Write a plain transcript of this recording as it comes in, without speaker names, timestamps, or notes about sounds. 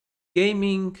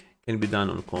Gaming can be done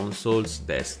on consoles,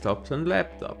 desktops and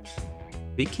laptops.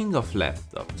 Speaking of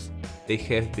laptops, they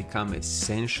have become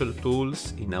essential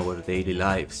tools in our daily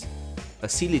lives,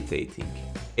 facilitating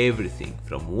everything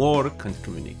from work and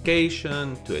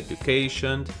communication to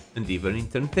education and even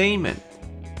entertainment.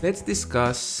 Let's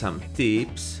discuss some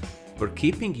tips for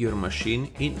keeping your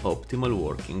machine in optimal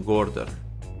working order.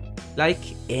 Like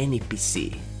any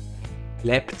PC,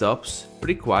 laptops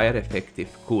require effective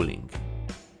cooling,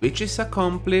 which is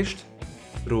accomplished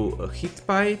through heat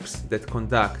pipes that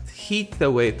conduct heat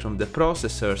away from the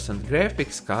processors and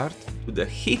graphics card to the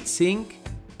heatsink,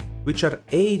 which are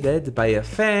aided by a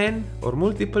fan or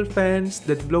multiple fans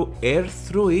that blow air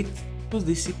through it to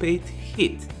dissipate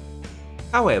heat.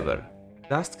 However,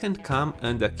 dust can come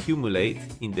and accumulate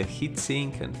in the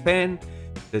heatsink and fan,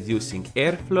 reducing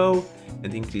airflow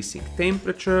and increasing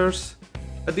temperatures.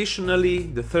 Additionally,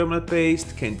 the thermal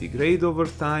paste can degrade over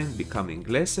time, becoming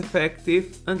less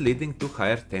effective and leading to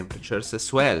higher temperatures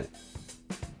as well.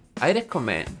 I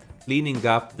recommend cleaning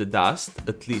up the dust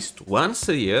at least once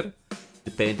a year,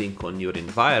 depending on your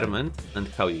environment and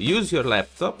how you use your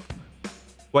laptop,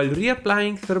 while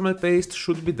reapplying thermal paste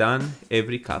should be done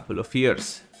every couple of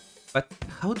years. But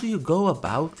how do you go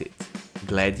about it?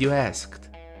 Glad you asked.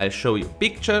 I'll show you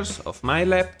pictures of my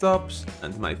laptops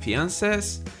and my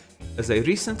fiancé's, as I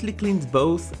recently cleaned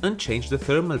both and changed the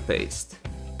thermal paste.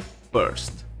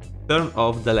 First, turn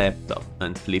off the laptop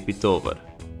and flip it over.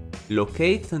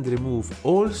 Locate and remove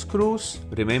all screws,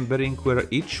 remembering where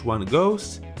each one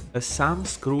goes, as some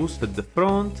screws at the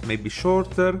front may be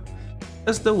shorter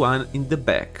as the one in the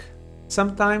back.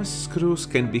 Sometimes screws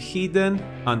can be hidden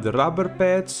under rubber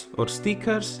pads or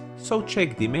stickers, so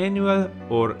check the manual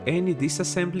or any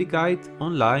disassembly guide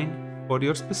online for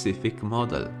your specific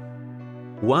model.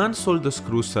 Once all the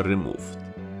screws are removed,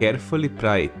 carefully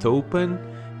pry it open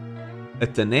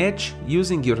at an edge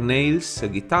using your nails, a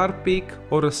guitar pick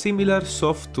or a similar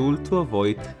soft tool to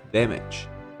avoid damage.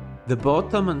 The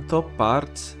bottom and top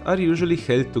parts are usually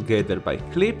held together by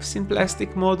clips in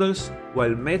plastic models,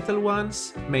 while metal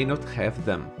ones may not have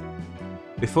them.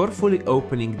 Before fully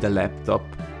opening the laptop,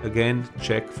 again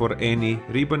check for any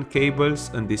ribbon cables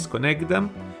and disconnect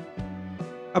them,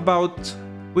 about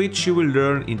which you will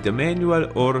learn in the manual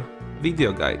or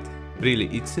video guide. Really,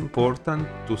 it's important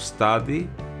to study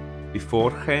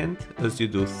beforehand as you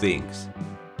do things.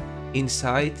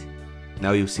 Inside,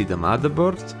 now you see the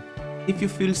motherboard. If you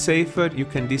feel safer, you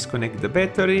can disconnect the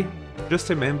battery. Just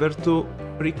remember to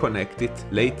reconnect it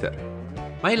later.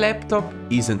 My laptop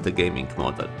isn't a gaming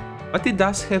model, but it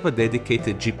does have a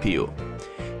dedicated GPU.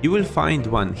 You will find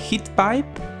one heat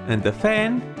pipe and a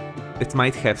fan that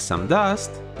might have some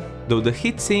dust, though the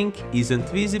heatsink isn't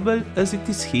visible as it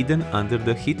is hidden under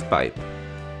the heat pipe.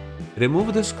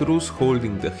 Remove the screws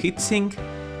holding the heatsink,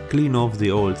 clean off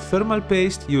the old thermal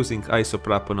paste using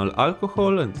isopropanol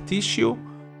alcohol and tissue,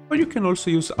 or you can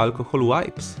also use alcohol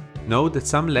wipes. Note that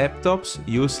some laptops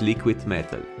use liquid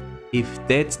metal. If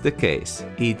that's the case,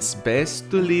 it's best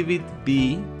to leave it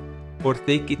be or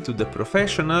take it to the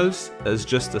professionals, as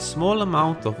just a small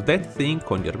amount of that thing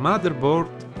on your motherboard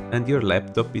and your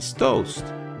laptop is toast.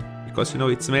 Because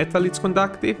it's metal, it's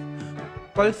conductive,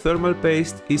 while thermal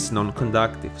paste is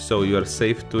non-conductive, so you are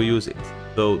safe to use it,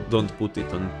 though don't put it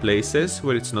on places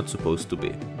where it's not supposed to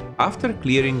be. After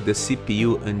clearing the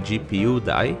CPU and GPU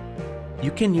die,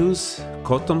 you can use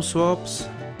cotton swabs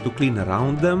to clean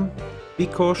around them. Be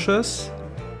cautious,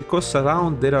 because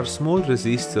around there are small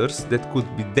resistors that could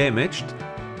be damaged.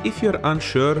 If you're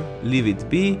unsure, leave it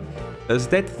be, as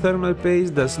that thermal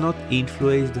paste does not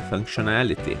influence the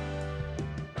functionality.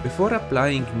 Before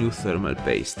applying new thermal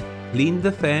paste, clean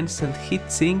the fans and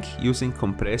heatsink using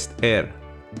compressed air.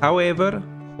 However,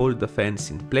 hold the fans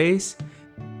in place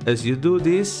as you do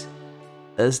this,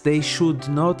 as they should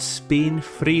not spin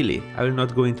freely. I will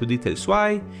not go into details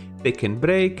why. They can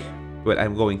break. Well,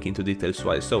 I'm going into details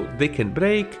why. So they can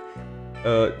break,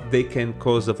 they can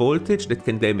cause a voltage that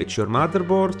can damage your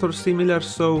motherboard or similar,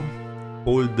 so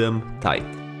hold them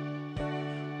tight.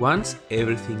 Once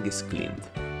everything is cleaned,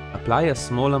 apply a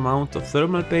small amount of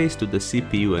thermal paste to the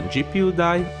CPU and GPU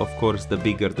die. Of course, the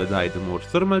bigger the die, the more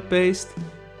thermal paste.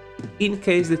 In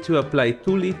case that you apply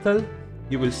too little,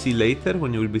 you will see later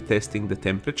when you will be testing the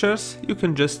temperatures, you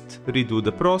can just redo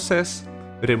the process,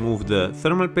 remove the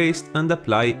thermal paste and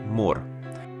apply more.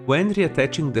 When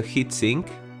reattaching the heatsink,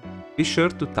 be sure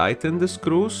to tighten the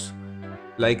screws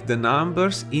like the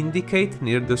numbers indicate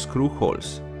near the screw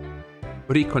holes.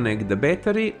 Reconnect the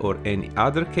battery or any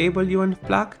other cable you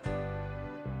unplugged.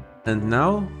 And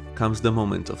now comes the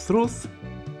moment of truth.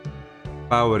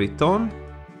 Power it on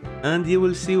and you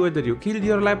will see whether you killed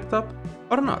your laptop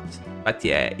or not, but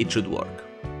yeah, it should work.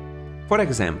 For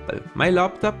example, my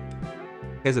laptop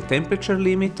has a temperature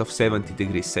limit of 70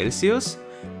 degrees Celsius,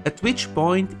 at which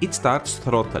point it starts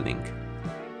throttling.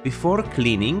 Before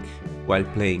cleaning, while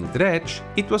playing Dredge,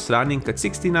 it was running at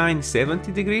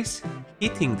 69-70 degrees,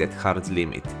 hitting that hard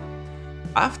limit.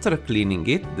 After cleaning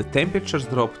it, the temperatures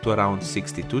dropped to around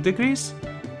 62 degrees,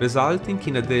 resulting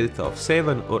in a delta of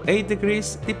 7 or 8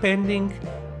 degrees depending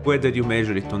whether you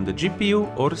measure it on the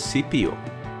GPU or CPU.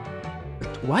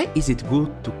 But why is it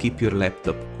good to keep your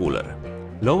laptop cooler?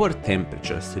 Lower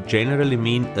temperatures generally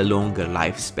mean a longer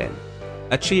lifespan,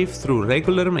 achieved through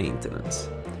regular maintenance.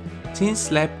 Since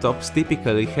laptops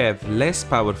typically have less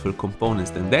powerful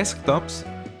components than desktops,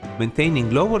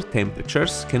 maintaining lower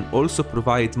temperatures can also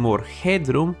provide more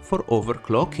headroom for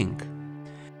overclocking.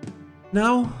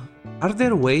 Now, are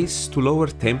there ways to lower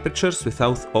temperatures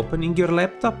without opening your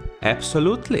laptop?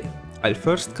 Absolutely! I'll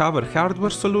first cover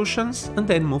hardware solutions and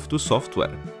then move to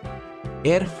software.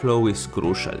 Airflow is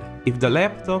crucial. If the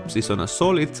laptop is on a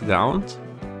solid ground,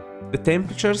 the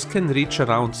temperatures can reach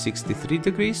around 63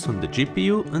 degrees on the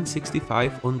GPU and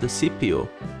 65 on the CPU.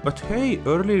 But hey,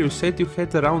 earlier you said you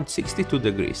had around 62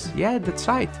 degrees. Yeah, that's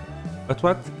right. But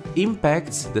what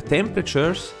impacts the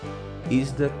temperatures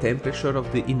is the temperature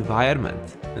of the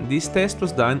environment. And this test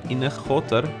was done in a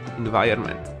hotter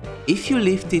environment. If you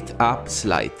lift it up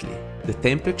slightly, the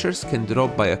temperatures can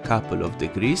drop by a couple of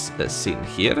degrees, as seen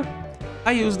here.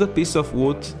 I used a piece of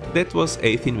wood that was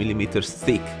 18mm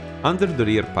thick under the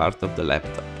rear part of the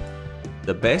laptop.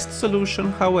 The best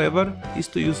solution, however, is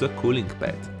to use a cooling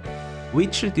pad,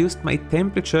 which reduced my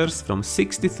temperatures from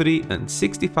 63 and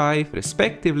 65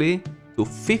 respectively to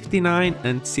 59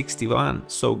 and 61,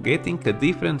 so getting a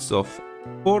difference of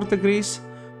 4 degrees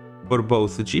for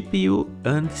both GPU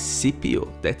and CPU.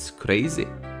 That's crazy.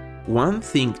 One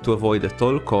thing to avoid at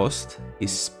all cost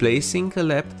is placing a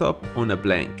laptop on a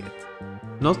blanket.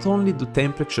 Not only do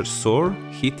temperatures soar,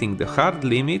 hitting the hard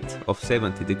limit of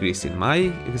 70 degrees in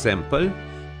my example,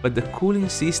 but the cooling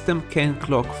system can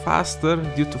clock faster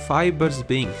due to fibers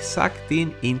being sucked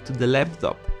into the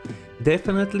laptop.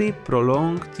 Definitely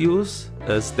prolonged use,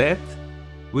 as that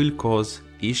will cause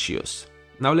issues.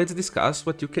 Now let's discuss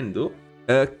what you can do.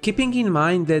 Keeping in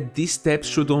mind that these steps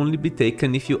should only be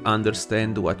taken if you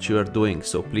understand what you are doing,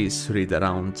 so please read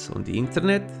around on the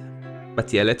internet.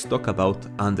 But yeah, let's talk about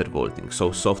undervolting,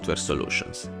 so software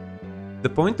solutions. The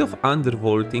point of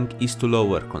undervolting is to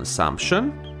lower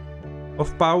consumption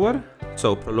of power,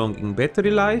 so prolonging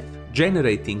battery life,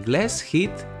 generating less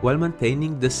heat while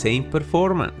maintaining the same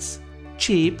performance.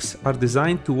 Chips are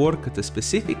designed to work at a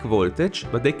specific voltage,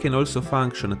 but they can also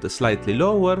function at a slightly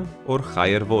lower or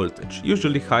higher voltage.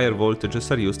 Usually higher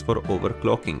voltages are used for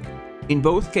overclocking. In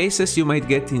both cases you might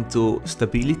get into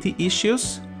stability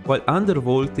issues. While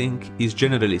undervolting is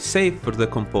generally safe for the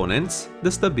components,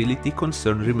 the stability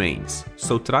concern remains.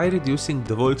 So try reducing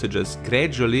the voltages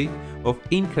gradually of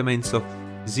increments of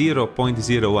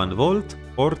 0.01 volt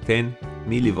or 10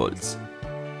 millivolts.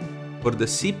 For the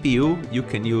CPU, you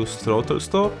can use throttle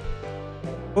stop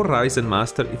or Ryzen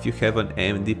master if you have an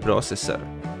AMD processor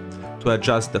to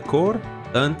adjust the core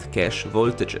and cache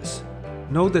voltages.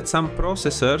 Note that some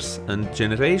processors and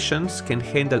generations can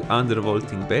handle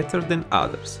undervolting better than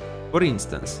others. For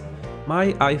instance,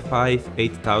 my i5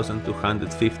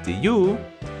 8250U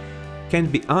can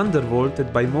be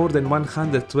undervolted by more than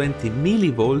 120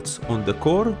 millivolts on the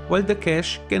core, while the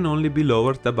cache can only be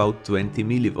lowered about 20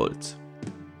 millivolts.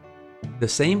 The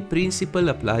same principle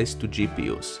applies to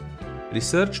GPUs.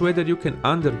 Research whether you can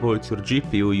undervolt your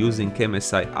GPU using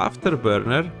MSI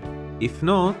Afterburner. If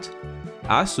not,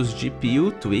 Asus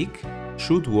GPU tweak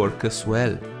should work as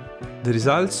well. The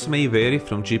results may vary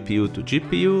from GPU to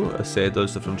GPU, as said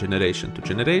also from generation to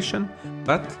generation,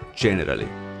 but generally,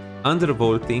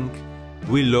 undervolting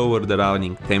will lower the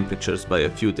running temperatures by a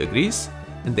few degrees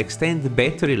and extend the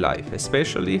battery life,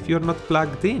 especially if you're not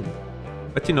plugged in.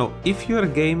 But you know, if you're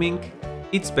gaming,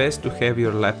 it's best to have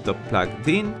your laptop plugged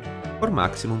in for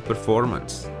maximum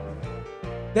performance.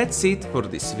 That's it for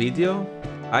this video.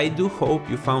 I do hope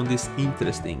you found this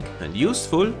interesting and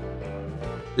useful.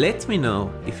 Let me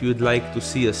know if you'd like to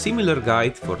see a similar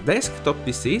guide for desktop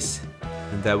PCs,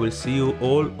 and I will see you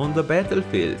all on the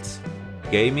battlefields.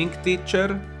 Gaming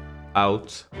Teacher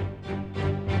out.